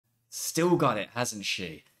Still got it, hasn't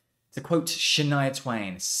she? To quote Shania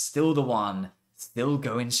Twain, still the one, still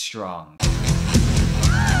going strong.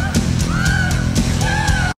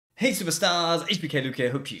 Hey superstars, HBK Luke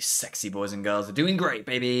here. Hope you sexy boys and girls are doing great,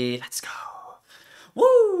 baby. Let's go.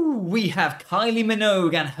 Woo! We have Kylie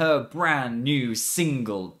Minogue and her brand new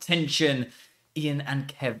single, Tension. Ian and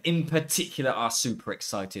Kev in particular are super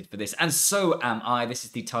excited for this, and so am I. This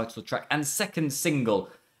is the title track and second single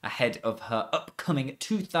ahead of her upcoming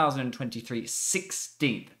 2023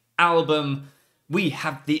 16th album. We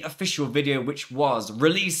have the official video, which was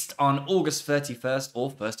released on August 31st or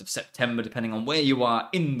 1st of September, depending on where you are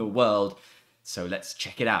in the world. So let's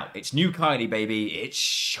check it out. It's new Kylie, baby. It's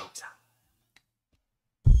showtime.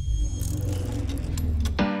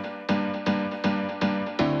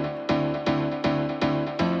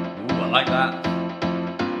 Ooh, I like that.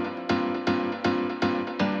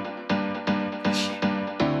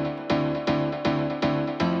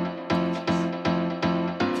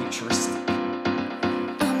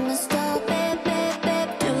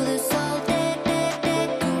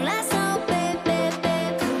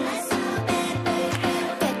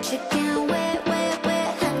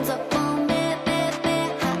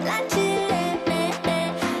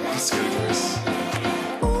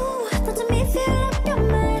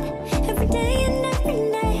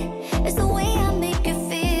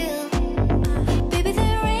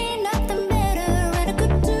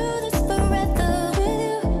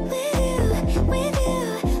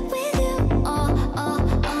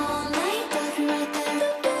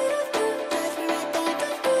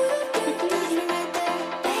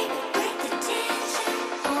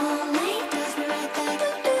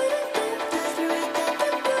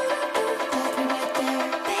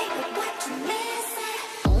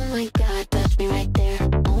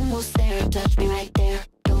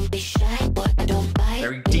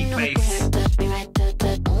 Very deep bass. Touch me right there.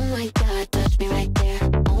 Oh my God, touch me right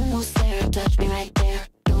there. Almost there, touch me right there.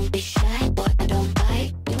 Don't be shy, boy, I don't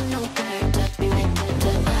bite. You know where, touch me right there.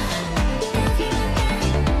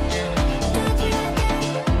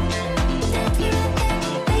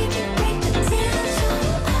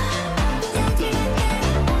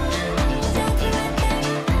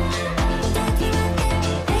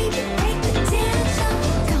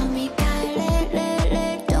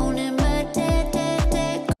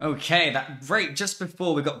 Okay, that break just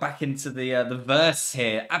before we got back into the verse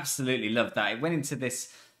here, absolutely loved that. It went into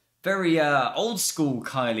this very old school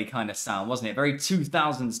Kylie kind of sound, wasn't it? Very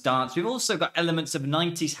 2000s dance. We've also got elements of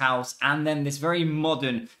 90s house and then this very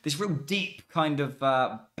modern, this real deep kind of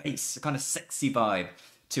bass, kind of sexy vibe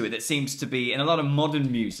to it that seems to be in a lot of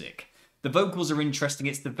modern music. The vocals are interesting.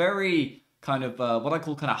 It's the very kind of what I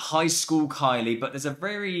call kind of high school Kylie, but there's a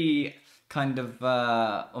very kind of,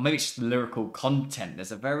 or maybe it's just lyrical content.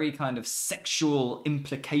 There's a very kind of sexual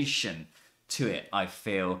implication to it, I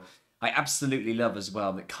feel. I absolutely love as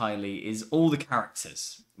well that Kylie is all the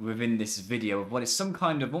characters within this video of what is some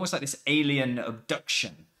kind of, almost like this alien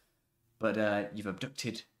abduction. But you've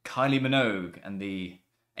abducted Kylie Minogue, and the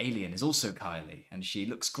alien is also Kylie, and she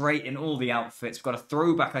looks great in all the outfits. We've got a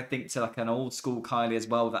throwback, I think, to like an old school Kylie as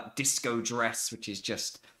well, with that disco dress, which is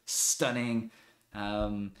just stunning.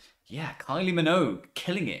 Yeah, Kylie Minogue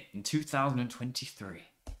killing it in 2023.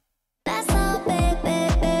 That's all, baby.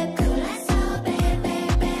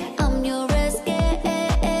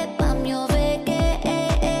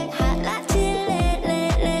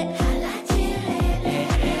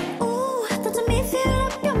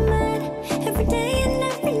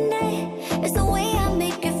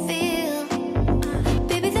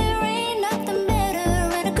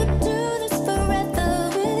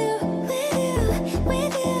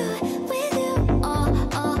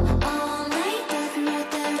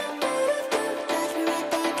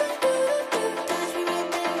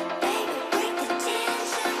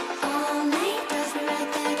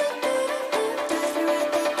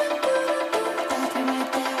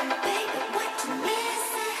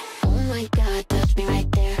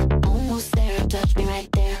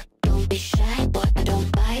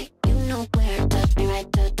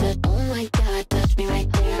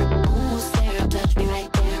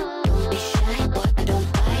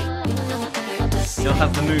 Still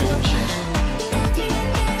have the moves and shit.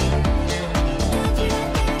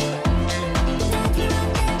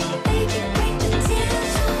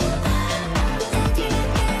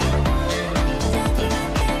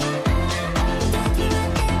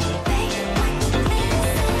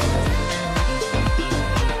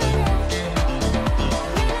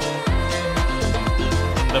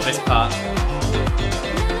 Love this part.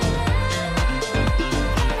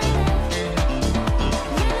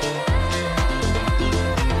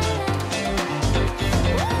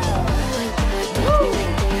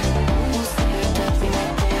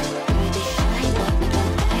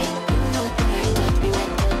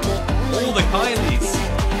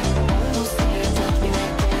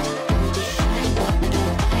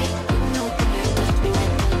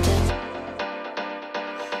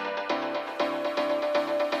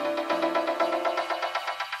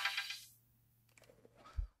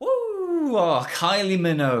 Kylie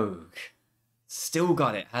Minogue. Still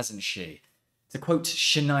got it, hasn't she? To quote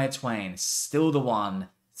Shania Twain, still the one,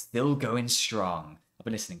 still going strong. I've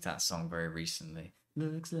been listening to that song very recently.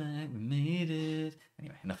 Looks like we made it.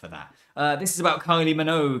 Anyway, enough of that. This is about Kylie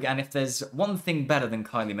Minogue, and if there's one thing better than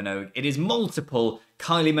Kylie Minogue, it is multiple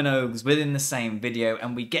Kylie Minogues within the same video,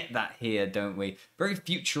 and we get that here, don't we? Very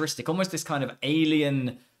futuristic, almost this kind of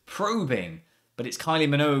alien probing, but it's Kylie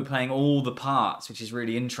Minogue playing all the parts, which is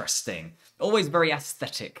really interesting. Always very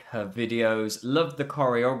aesthetic, her videos. Love the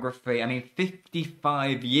choreography. I mean,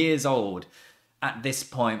 55 years old at this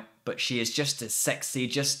point, but she is just as sexy,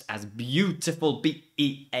 just as beautiful,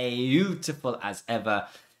 beautiful as ever.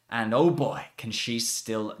 And oh boy, can she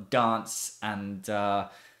still dance. And I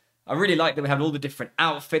really like that we have all the different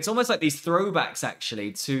outfits, almost like these throwbacks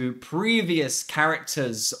actually to previous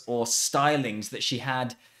characters or stylings that she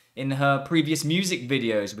had in her previous music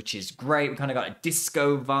videos, which is great. We kind of got a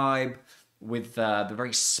disco vibe with the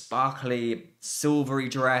very sparkly, silvery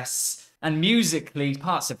dress. And musically,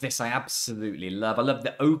 parts of this I absolutely love. I love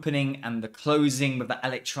the opening and the closing with the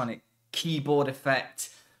electronic keyboard effect,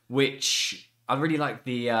 which I really like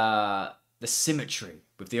the symmetry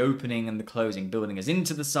with the opening and the closing, building us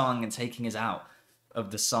into the song and taking us out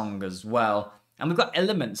of the song as well. And we've got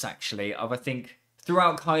elements, actually, of, I think,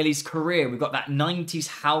 throughout Kylie's career. We've got that 90s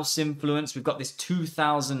house influence. We've got this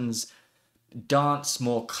 2000s dance,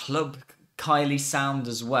 more club Kylie sound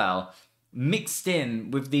as well, mixed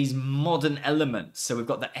in with these modern elements. So we've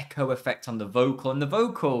got the echo effect on the vocal, and the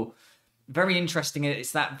vocal, very interesting.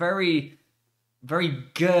 It's that very, very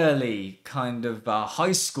girly kind of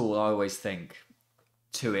high school, I always think,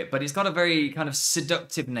 to it, but it's got a very kind of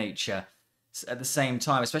seductive nature at the same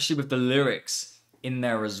time, especially with the lyrics in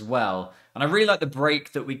there as well. And I really like the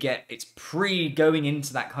break that we get. It's going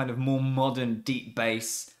into that kind of more modern deep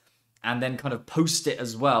bass, and then kind of post it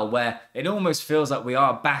as well, where it almost feels like we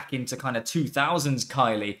are back into kind of 2000s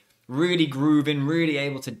Kylie, really grooving, really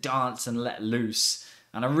able to dance and let loose.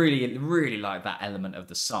 And I really, really like that element of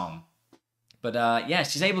the song. But yeah,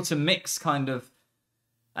 she's able to mix kind of,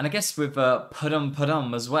 and I guess with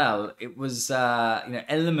Padum as well, it was you know,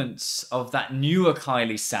 elements of that newer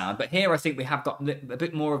Kylie sound. But here I think we have got a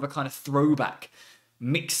bit more of a kind of throwback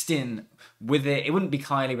mixed in with it. It wouldn't be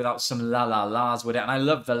Kylie without some la la la's, would it? And I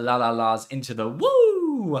love the la la la's into the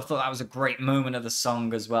woo. I thought that was a great moment of the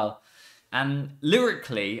song as well. And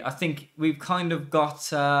lyrically, I think we've kind of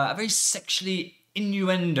got a very sexually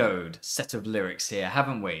innuendoed set of lyrics here,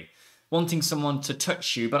 haven't we? Wanting someone to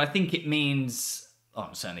touch you, but I think it means, oh,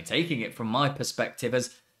 I'm certainly taking it from my perspective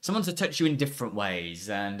as someone to touch you in different ways.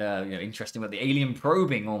 And, you know, interesting about the alien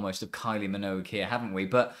probing almost of Kylie Minogue here, haven't we?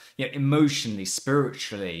 But, you know, emotionally,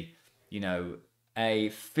 spiritually, you know, a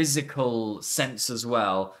physical sense as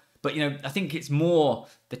well. But, you know, I think it's more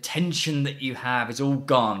the tension that you have is all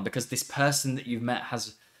gone because this person that you've met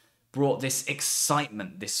has brought this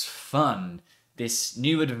excitement, this fun, this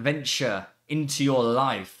new adventure into your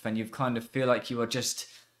life. And you kind of feel like you are just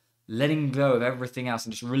letting go of everything else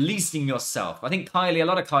and just releasing yourself. I think Kylie, a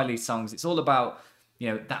lot of Kylie's songs, it's all about, you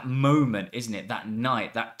know, that moment, isn't it? That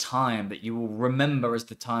night, that time that you will remember as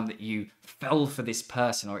the time that you fell for this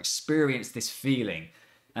person or experienced this feeling.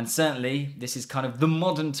 And certainly, this is kind of the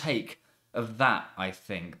modern take of that, I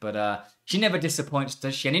think. But she never disappoints,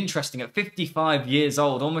 does she? And interesting, at 55 years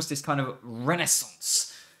old, almost this kind of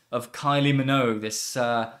renaissance of Kylie Minogue, this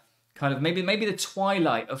kind of maybe the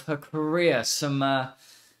twilight of her career, some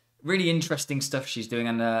really interesting stuff she's doing,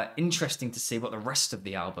 and interesting to see what the rest of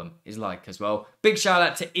the album is like as well. Big shout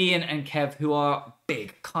out to Ian and Kev, who are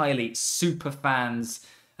big Kylie super fans.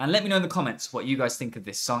 And let me know in the comments what you guys think of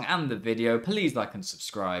this song and the video. Please like and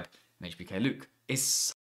subscribe. And HBK Luke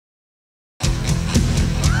is